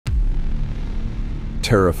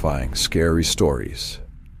Terrifying Scary Stories,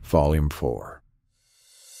 Volume 4.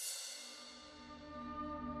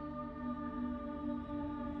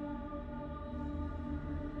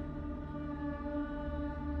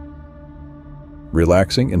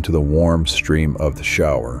 Relaxing into the warm stream of the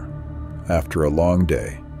shower, after a long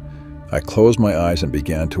day, I closed my eyes and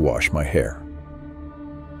began to wash my hair.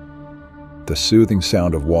 The soothing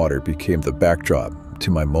sound of water became the backdrop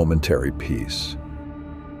to my momentary peace.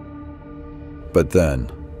 But then,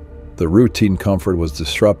 the routine comfort was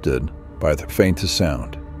disrupted by the faintest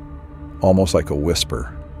sound, almost like a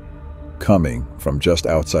whisper, coming from just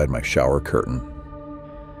outside my shower curtain.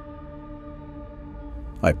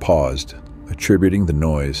 I paused, attributing the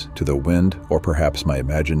noise to the wind or perhaps my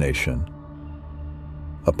imagination.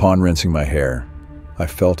 Upon rinsing my hair, I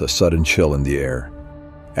felt a sudden chill in the air,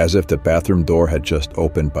 as if the bathroom door had just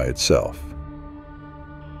opened by itself.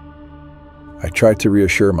 I tried to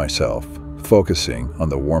reassure myself, focusing on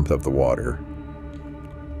the warmth of the water.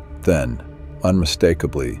 Then,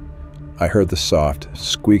 unmistakably, I heard the soft,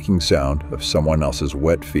 squeaking sound of someone else's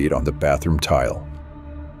wet feet on the bathroom tile.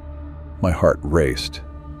 My heart raced,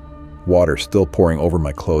 water still pouring over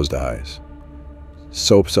my closed eyes,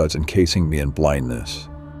 soap suds encasing me in blindness.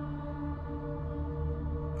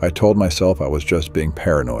 I told myself I was just being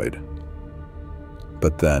paranoid.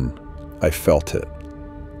 But then, I felt it.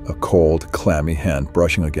 A cold, clammy hand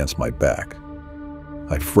brushing against my back.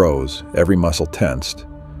 I froze, every muscle tensed,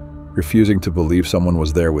 refusing to believe someone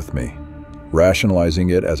was there with me, rationalizing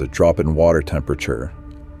it as a drop in water temperature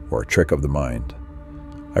or a trick of the mind.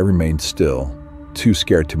 I remained still, too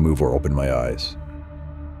scared to move or open my eyes.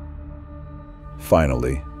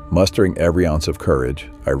 Finally, mustering every ounce of courage,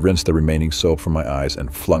 I rinsed the remaining soap from my eyes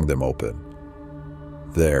and flung them open.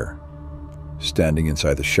 There, standing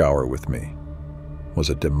inside the shower with me, was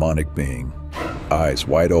a demonic being, eyes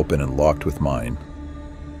wide open and locked with mine.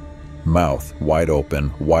 Mouth wide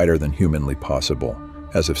open, wider than humanly possible,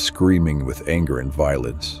 as if screaming with anger and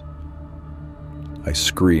violence. I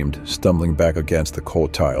screamed, stumbling back against the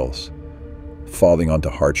cold tiles, falling onto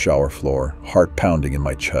hard shower floor, heart pounding in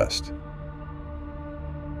my chest.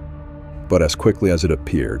 But as quickly as it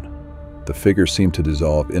appeared, the figure seemed to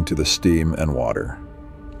dissolve into the steam and water,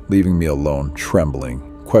 leaving me alone, trembling,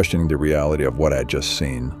 questioning the reality of what I had just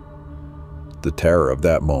seen. The terror of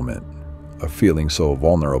that moment, a feeling so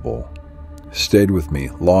vulnerable, stayed with me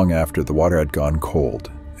long after the water had gone cold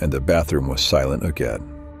and the bathroom was silent again.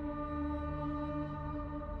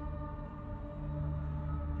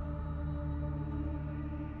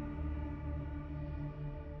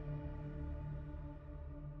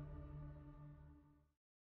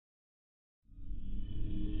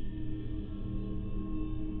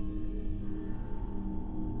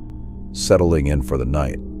 Settling in for the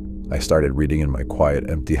night, I started reading in my quiet,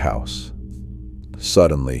 empty house.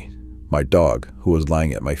 Suddenly, my dog, who was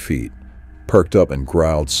lying at my feet, perked up and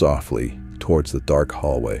growled softly towards the dark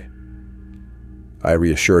hallway. I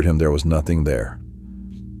reassured him there was nothing there,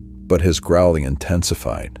 but his growling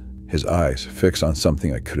intensified, his eyes fixed on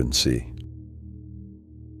something I couldn't see.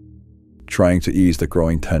 Trying to ease the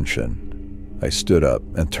growing tension, I stood up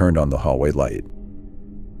and turned on the hallway light.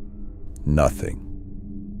 Nothing.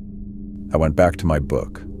 I went back to my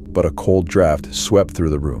book, but a cold draft swept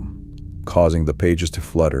through the room, causing the pages to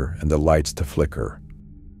flutter and the lights to flicker.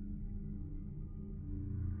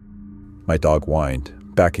 My dog whined,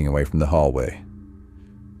 backing away from the hallway.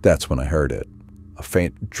 That's when I heard it, a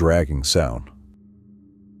faint dragging sound,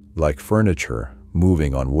 like furniture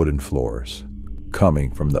moving on wooden floors,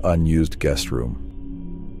 coming from the unused guest room.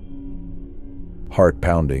 Heart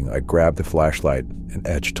pounding, I grabbed the flashlight and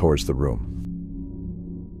edged towards the room.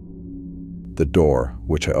 The door,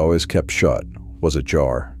 which I always kept shut, was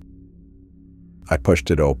ajar. I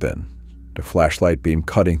pushed it open, the flashlight beam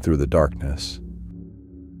cutting through the darkness.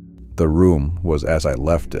 The room was as I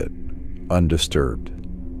left it, undisturbed,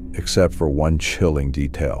 except for one chilling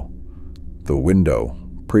detail. The window,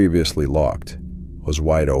 previously locked, was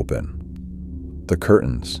wide open, the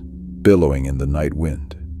curtains billowing in the night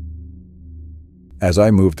wind. As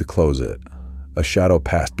I moved to close it, a shadow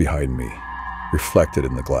passed behind me, reflected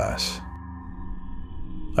in the glass.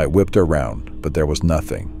 I whipped around, but there was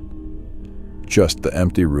nothing. Just the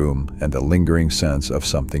empty room and the lingering sense of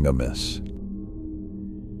something amiss.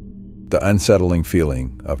 The unsettling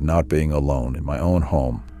feeling of not being alone in my own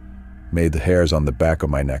home made the hairs on the back of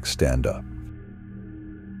my neck stand up.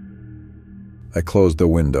 I closed the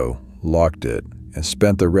window, locked it, and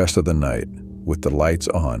spent the rest of the night with the lights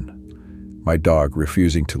on, my dog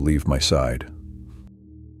refusing to leave my side.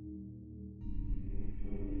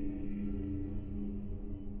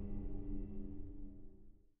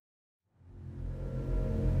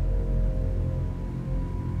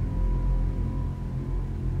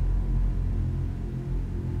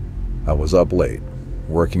 I was up late,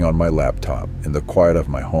 working on my laptop in the quiet of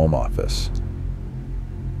my home office.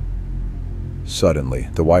 Suddenly,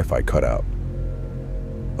 the Wi-Fi cut out.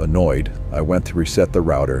 Annoyed, I went to reset the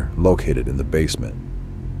router located in the basement.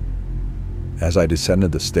 As I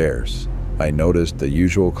descended the stairs, I noticed the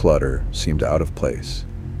usual clutter seemed out of place,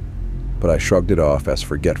 but I shrugged it off as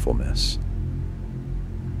forgetfulness.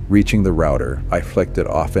 Reaching the router, I flicked it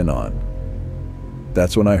off and on.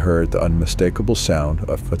 That's when I heard the unmistakable sound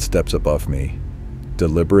of footsteps above me,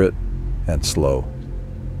 deliberate and slow.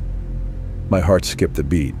 My heart skipped a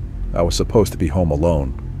beat. I was supposed to be home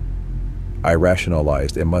alone. I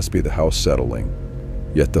rationalized it must be the house settling,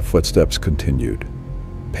 yet the footsteps continued,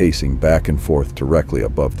 pacing back and forth directly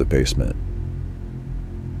above the basement.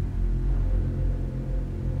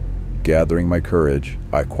 Gathering my courage,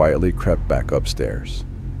 I quietly crept back upstairs.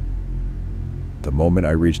 The moment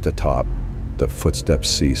I reached the top, the footsteps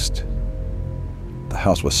ceased. The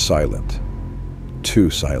house was silent, too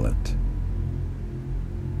silent.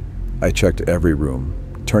 I checked every room,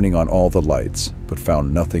 turning on all the lights, but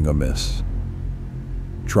found nothing amiss.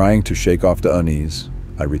 Trying to shake off the unease,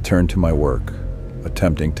 I returned to my work,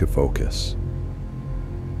 attempting to focus.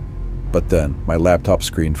 But then my laptop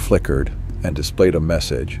screen flickered and displayed a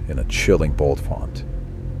message in a chilling bold font.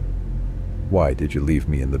 "Why did you leave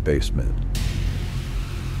me in the basement?"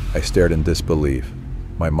 I stared in disbelief,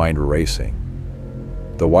 my mind racing.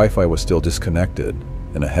 The Wi-Fi was still disconnected,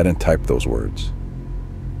 and I hadn't typed those words.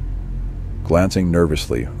 Glancing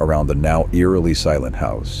nervously around the now eerily silent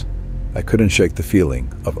house, I couldn't shake the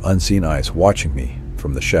feeling of unseen eyes watching me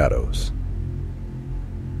from the shadows.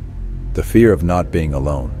 The fear of not being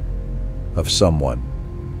alone, of someone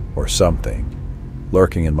or something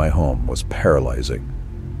lurking in my home was paralyzing.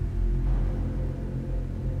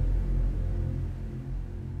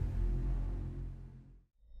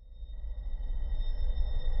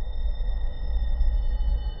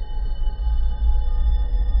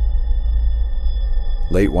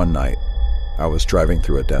 Late one night, I was driving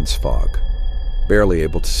through a dense fog, barely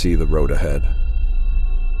able to see the road ahead.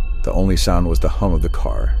 The only sound was the hum of the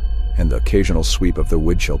car and the occasional sweep of the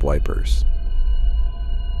windshield wipers.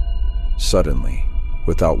 Suddenly,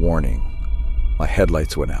 without warning, my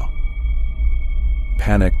headlights went out.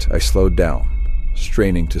 Panicked, I slowed down,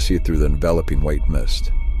 straining to see through the enveloping white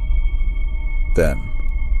mist. Then,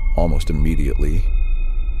 almost immediately,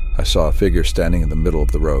 I saw a figure standing in the middle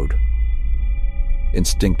of the road.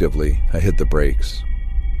 Instinctively, I hit the brakes.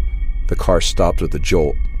 The car stopped with a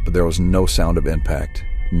jolt, but there was no sound of impact,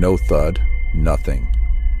 no thud, nothing.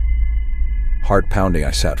 Heart pounding,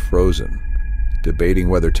 I sat frozen, debating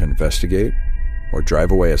whether to investigate or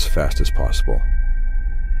drive away as fast as possible.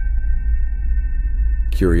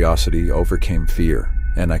 Curiosity overcame fear,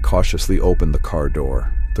 and I cautiously opened the car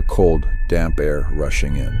door, the cold, damp air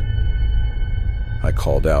rushing in. I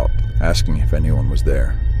called out, asking if anyone was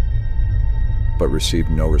there, but received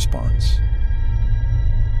no response.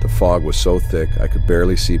 The fog was so thick I could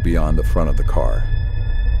barely see beyond the front of the car.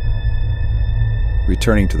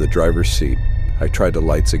 Returning to the driver's seat, I tried the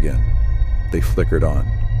lights again. They flickered on,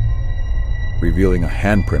 revealing a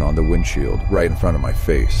handprint on the windshield right in front of my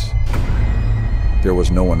face. There was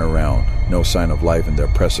no one around, no sign of life in the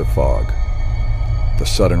oppressive fog. The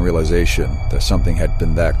sudden realization that something had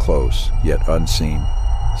been that close, yet unseen,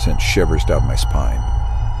 sent shivers down my spine.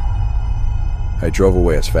 I drove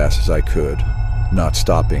away as fast as I could, not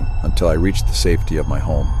stopping until I reached the safety of my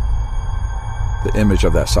home. The image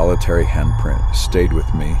of that solitary handprint stayed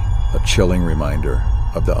with me, a chilling reminder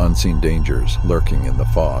of the unseen dangers lurking in the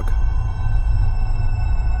fog.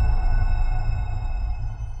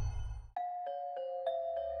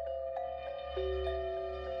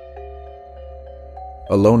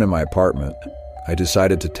 Alone in my apartment, I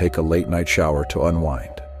decided to take a late-night shower to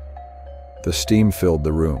unwind. The steam filled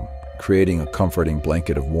the room, creating a comforting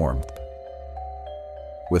blanket of warmth.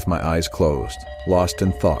 With my eyes closed, lost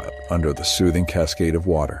in thought under the soothing cascade of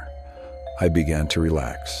water, I began to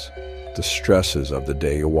relax, the stresses of the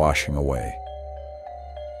day washing away.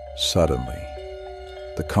 Suddenly,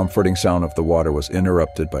 the comforting sound of the water was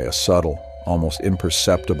interrupted by a subtle, almost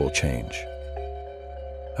imperceptible change.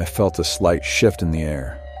 I felt a slight shift in the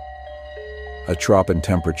air, a drop in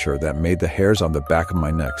temperature that made the hairs on the back of my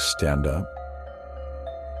neck stand up.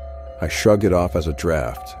 I shrugged it off as a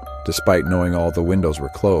draft, despite knowing all the windows were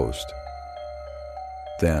closed.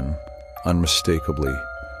 Then, unmistakably,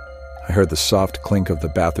 I heard the soft clink of the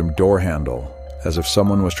bathroom door handle, as if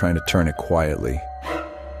someone was trying to turn it quietly.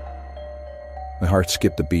 My heart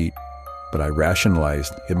skipped a beat, but I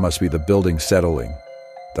rationalized it must be the building settling,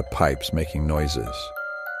 the pipes making noises.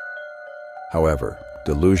 However,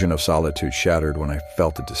 The illusion of solitude shattered when I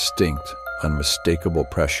felt a distinct, unmistakable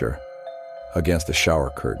pressure against the shower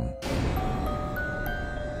curtain,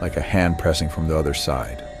 like a hand pressing from the other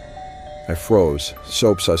side. I froze,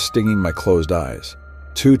 soap sauce stinging my closed eyes,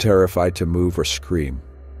 too terrified to move or scream.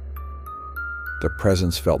 The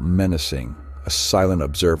presence felt menacing, a silent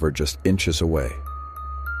observer just inches away.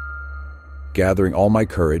 Gathering all my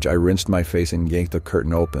courage, I rinsed my face and yanked the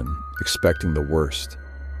curtain open, expecting the worst.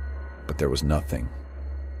 But there was nothing.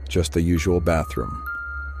 Just the usual bathroom,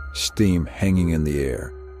 steam hanging in the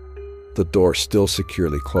air, the door still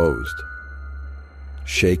securely closed.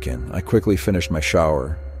 Shaken, I quickly finished my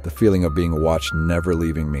shower, the feeling of being watched never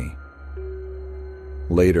leaving me.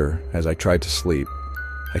 Later, as I tried to sleep,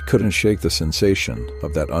 I couldn't shake the sensation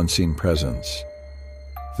of that unseen presence.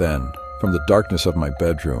 Then, from the darkness of my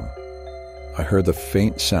bedroom, I heard the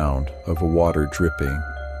faint sound of water dripping,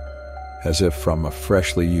 as if from a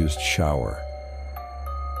freshly used shower.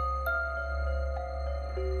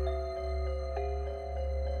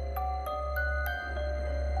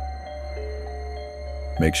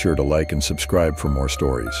 Make sure to like and subscribe for more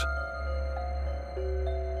stories.